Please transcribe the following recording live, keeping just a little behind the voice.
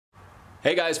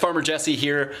Hey guys, Farmer Jesse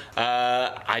here.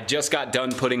 I just got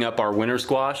done putting up our winter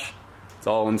squash. It's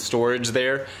all in storage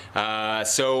there.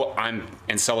 So I'm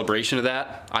in celebration of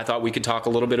that. I thought we could talk a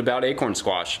little bit about acorn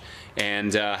squash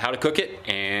and how to cook it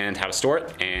and how to store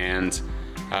it. And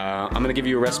I'm gonna give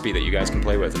you a recipe that you guys can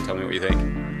play with and tell me what you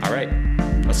think. All right,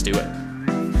 let's do it.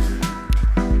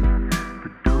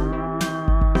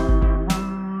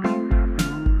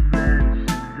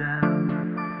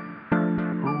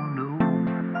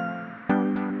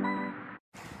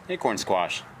 Acorn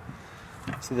squash.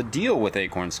 So the deal with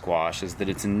acorn squash is that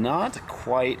it's not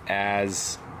quite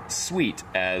as sweet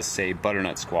as, say,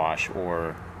 butternut squash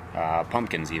or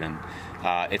pumpkins even.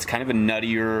 It's kind of a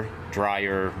nuttier,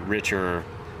 drier, richer,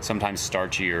 sometimes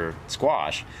starchier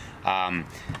squash.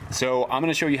 So I'm going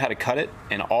to show you how to cut it,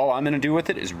 and all I'm going to do with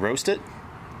it is roast it,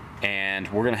 and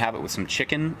we're going to have it with some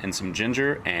chicken and some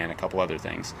ginger and a couple other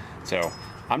things. So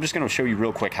I'm just going to show you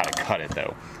real quick how to cut it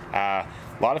though.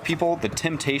 A lot of people, the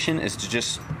temptation is to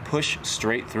just push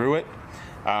straight through it.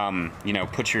 You know,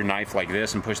 put your knife like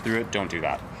this and push through it. Don't do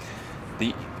that.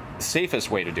 The safest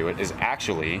way to do it is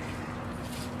actually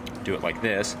do it like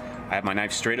this. I have my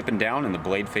knife straight up and down and the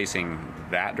blade facing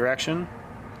that direction.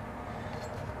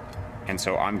 And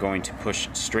so I'm going to push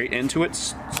straight into it,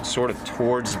 sort of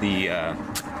towards the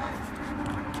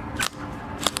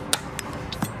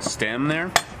stem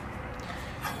there.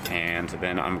 And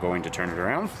then I'm going to turn it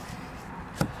around.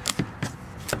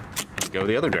 Go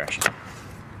the other direction.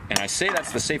 And I say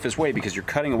that's the safest way because you're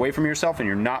cutting away from yourself and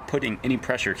you're not putting any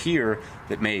pressure here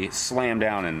that may slam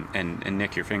down and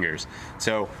nick your fingers.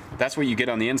 So that's what you get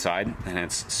on the inside, and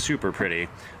it's super pretty.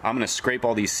 I'm gonna scrape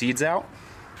all these seeds out,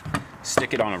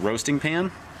 stick it on a roasting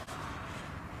pan.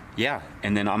 Yeah,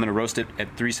 and then I'm gonna roast it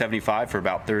at 375 for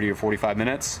about 30 or 45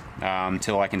 minutes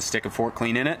until I can stick a fork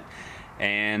clean in it.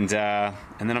 And then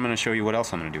I'm gonna show you what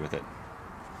else I'm gonna do with it.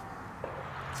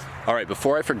 All right,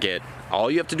 before I forget,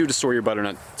 all you have to do to store your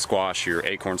butternut squash, your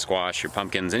acorn squash, your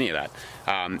pumpkins, any of that,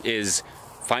 is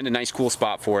find a nice cool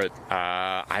spot for it.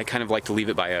 I kind of like to leave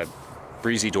it by a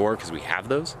breezy door because we have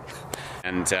those.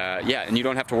 And yeah, and you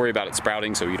don't have to worry about it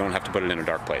sprouting, so you don't have to put it in a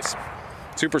dark place.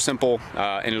 Super simple,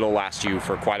 and it'll last you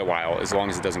for quite a while as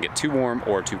long as it doesn't get too warm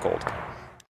or too cold.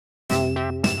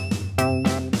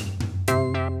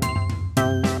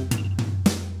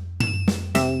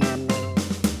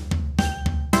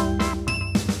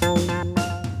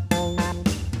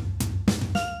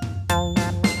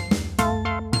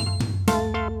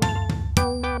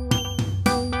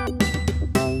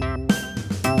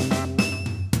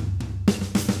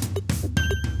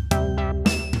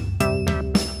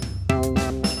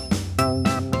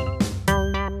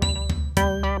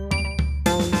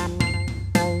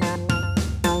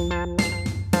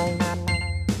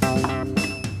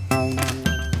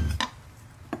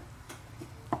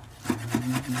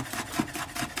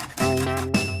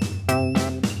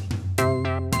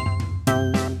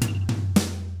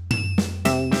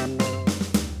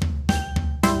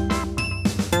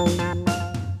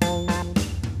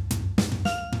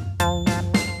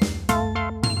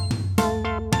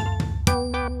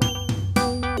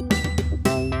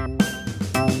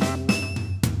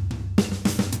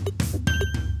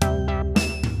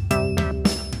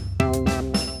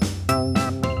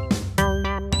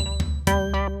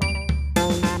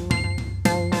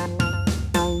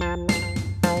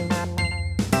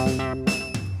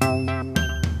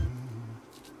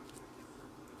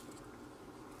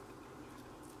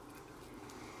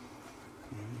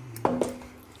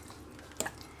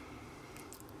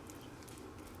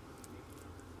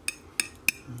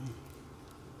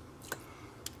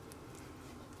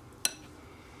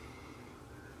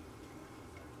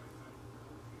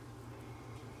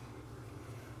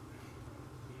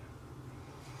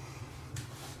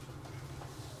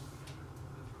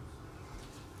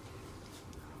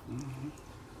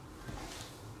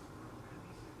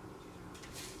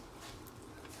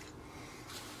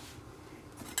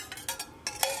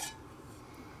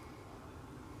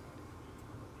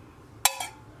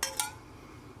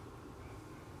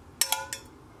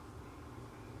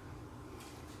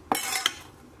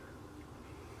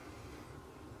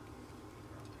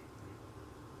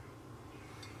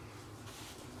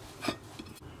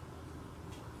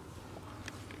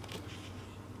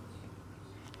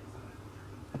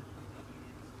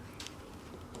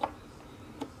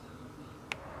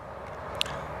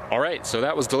 All right, so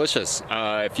that was delicious.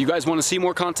 If you guys want to see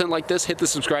more content like this, hit the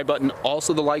subscribe button,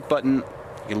 also the like button. You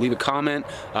can leave a comment.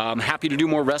 I'm happy to do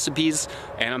more recipes,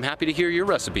 and I'm happy to hear your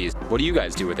recipes. What do you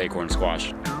guys do with acorn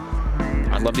squash?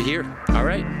 I'd love to hear. All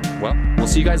right, well, we'll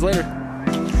see you guys later.